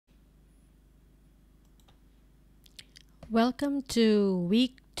Welcome to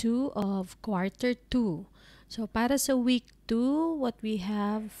week 2 of quarter 2. So para sa week 2, what we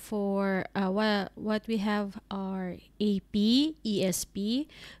have what we have are AP, ESP,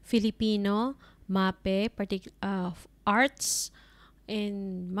 Filipino, MAPE, arts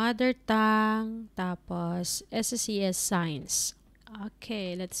and mother tongue, tapos SSCS science.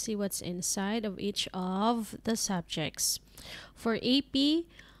 Okay, let's see what's inside of each of the subjects. For AP,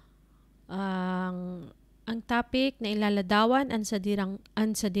 ang topic na ilaladawan ang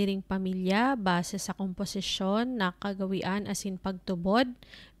sadiring pamilya base sa komposisyon na kagawian asin pagtubod,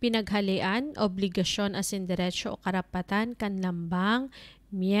 pinaghalian, obligasyon asin diretsyo o karapatan kan lambang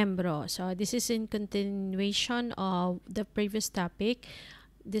miyembro. So this is in continuation of the previous topic.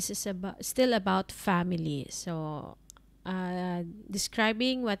 This is still about family. So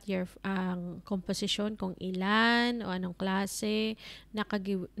describing what your composition, kung ilan o anong klase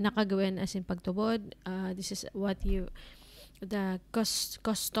nakagawin as in pagtubod. This is what you the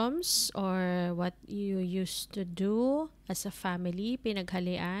customs or what you used to do as a family,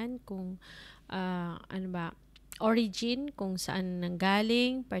 pinaghalian kung ano ba origin, kung saan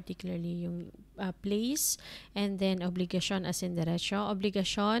nanggaling, particularly yung place, and then obligation as in diretsyo.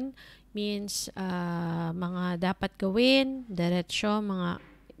 Obligation means mga dapat gawin, diretsyo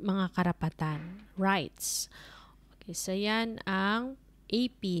mga karapatan, rights. Okay, so yan ang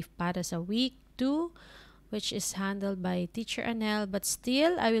AP para sa week 2, which is handled by Teacher Anel, but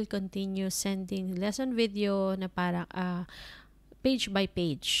still I will continue sending lesson video na parang page by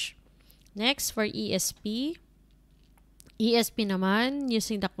page. Next, for ESP. ESP naman,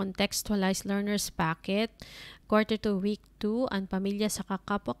 using the Contextualized Learners Packet, quarter 2, week 2, ang pamilya sa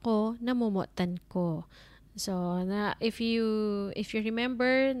kakapwa ko, namumutan ko. So, if you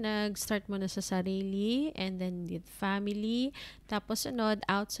remember, nag-start mo na sa sarili, and then with family, tapos sunod,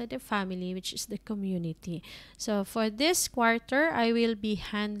 outside the family, which is the community. So, for this quarter, I will be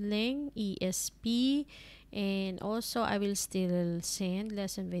handling ESP, and also I will still send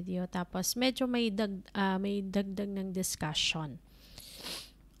lesson video, tapos medyo may dagdag ng discussion.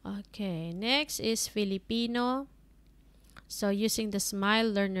 Okay, next is Filipino. So using the Smile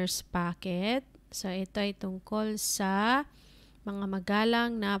Learners Packet, so ito ay tungkol sa mga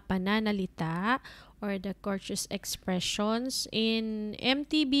magalang na pananalita or the courteous expressions. In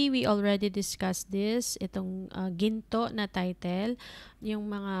MTB, we already discussed this, itong ginto na title, yung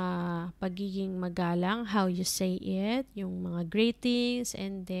mga pagiging magalang, how you say it, yung mga greetings,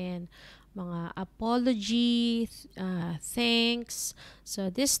 and then mga apology, thanks. So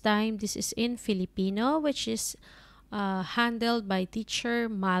this time, this is in Filipino, which is handled by Teacher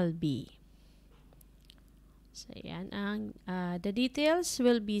Malby. So, yan the details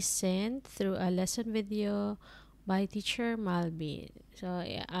will be sent through a lesson video by Teacher Malby. So,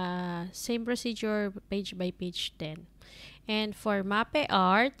 same procedure, page by page 10. And for MAPE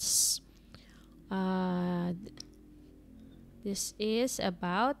Arts, this is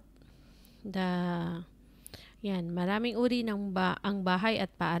about maraming uri ng ang bahay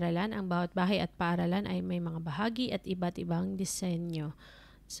at paaralan. Ang bawat bahay at paaralan ay may mga bahagi at iba't ibang disenyo.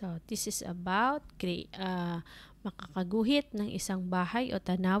 So, this is about makakaguhit ng isang bahay o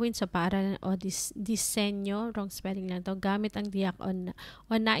tanawin sa paaralan o disenyo, wrong spelling lang to, gamit ang diyak o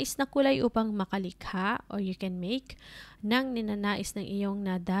nais na kulay upang makalikha or you can make ng ninanais ng iyong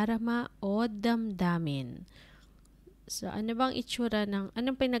nadarama o damdamin. So, ano bang itsura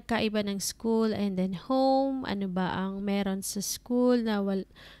anong pinagkaiba ng school and then home? Ano ba ang meron sa school na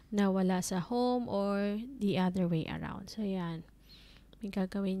wala sa home or the other way around? So, yan. May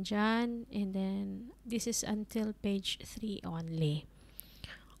gagawin dyan. And then, this is until page 3 only.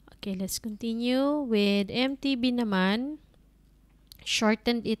 Okay, let's continue with MTB naman.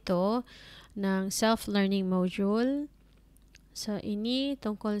 Shortened ito ng self-learning module. So, ini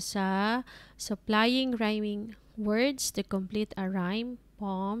tungkol sa supplying rhyming words to complete a rhyme,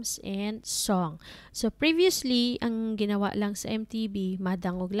 poems, and song. So, previously, ang ginawa lang sa MTB,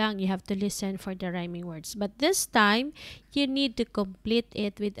 madangog lang. You have to listen for the rhyming words. But this time, you need to complete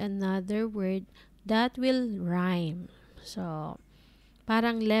it with another word that will rhyme. So,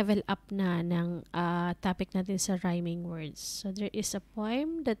 parang level up na ng topic natin sa rhyming words. So, there is a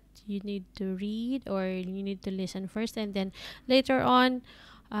poem that you need to read or you need to listen first, and then later on,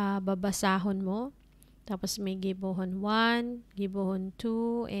 babasahon mo. Tapos may gibohon 1, gibohon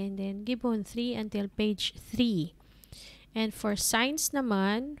 2, and then gibohon 3 until page 3. And for science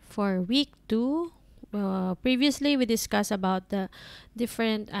naman, for week 2, previously we discussed about the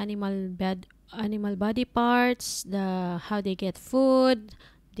different animal body parts, how they get food,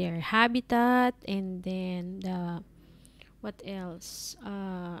 their habitat, and then what else?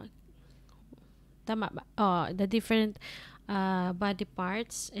 Tama ba? Oh, the different body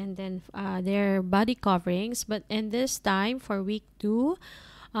parts, and then their body coverings. But in this time for week 2,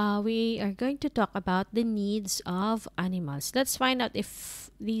 we are going to talk about the needs of animals. Let's find out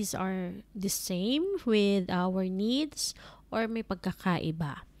if these are the same with our needs or may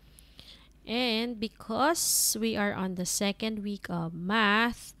pagkakaiba. And because we are on the second week of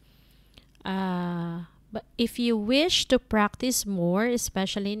math, but if you wish to practice more,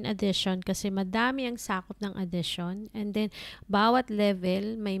 especially in addition, kasi madami ang sakop ng addition, and then bawat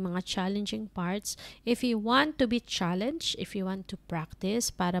level may mga challenging parts. If you want to be challenged, if you want to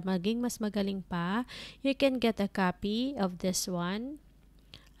practice para maging mas magaling pa, you can get a copy of this one,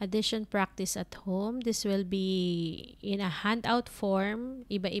 Addition Practice at Home. This will be in a handout form,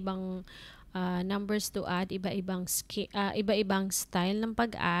 iba-ibang numbers to add, iba-ibang style ng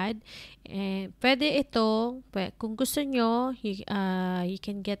pag-add. Pwede ito, kung gusto nyo, you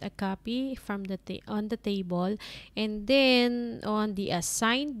can get a copy from on the table, and then on the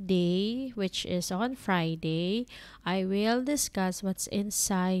assigned day, which is on Friday, I will discuss what's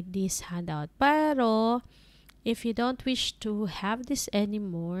inside this handout. Pero if you don't wish to have this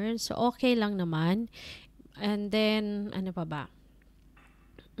anymore, so okay lang naman. And then, ano pa ba?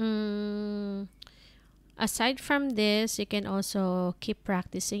 Aside from this, you can also keep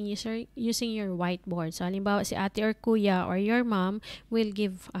practicing using your whiteboard. So, halimbawa, si ate or kuya or your mom will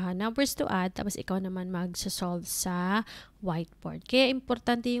give numbers to add, tapos ikaw naman mag-solve sa whiteboard. Kaya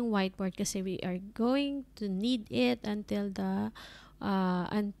importante yung whiteboard kasi we are going to need it until the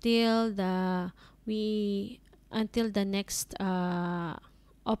next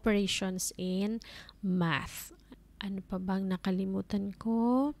operations in math. Ano pa bang nakalimutan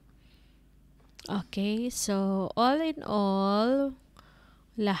ko? Okay, so all in all,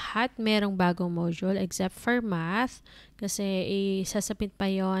 lahat merong bagong module except for math kasi isasabit pa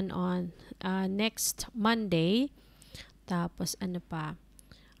yon on next Monday. Tapos ano pa?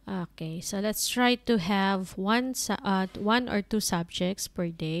 Okay, so let's try to have one or two subjects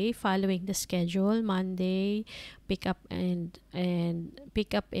per day following the schedule. Monday, pick up a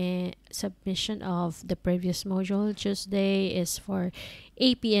submission of the previous module. Tuesday is for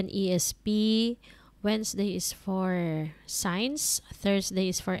AP and ESP. Wednesday is for science. Thursday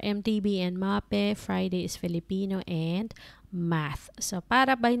is for MTB and MAPE. Friday is Filipino and math. So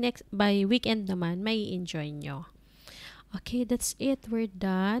para by weekend naman may enjoy nyo. Okay, that's it. We're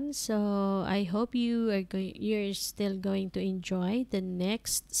done. So I hope you're still going to enjoy the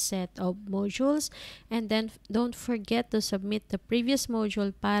next set of modules, and then don't forget to submit the previous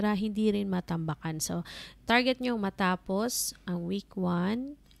module para hindi rin matambakan. So target nyo matapos ang week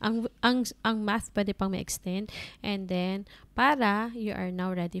 1. Ang math pwede pang ma-extend, and then para you are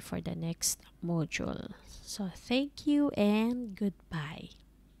now ready for the next module. So thank you and goodbye.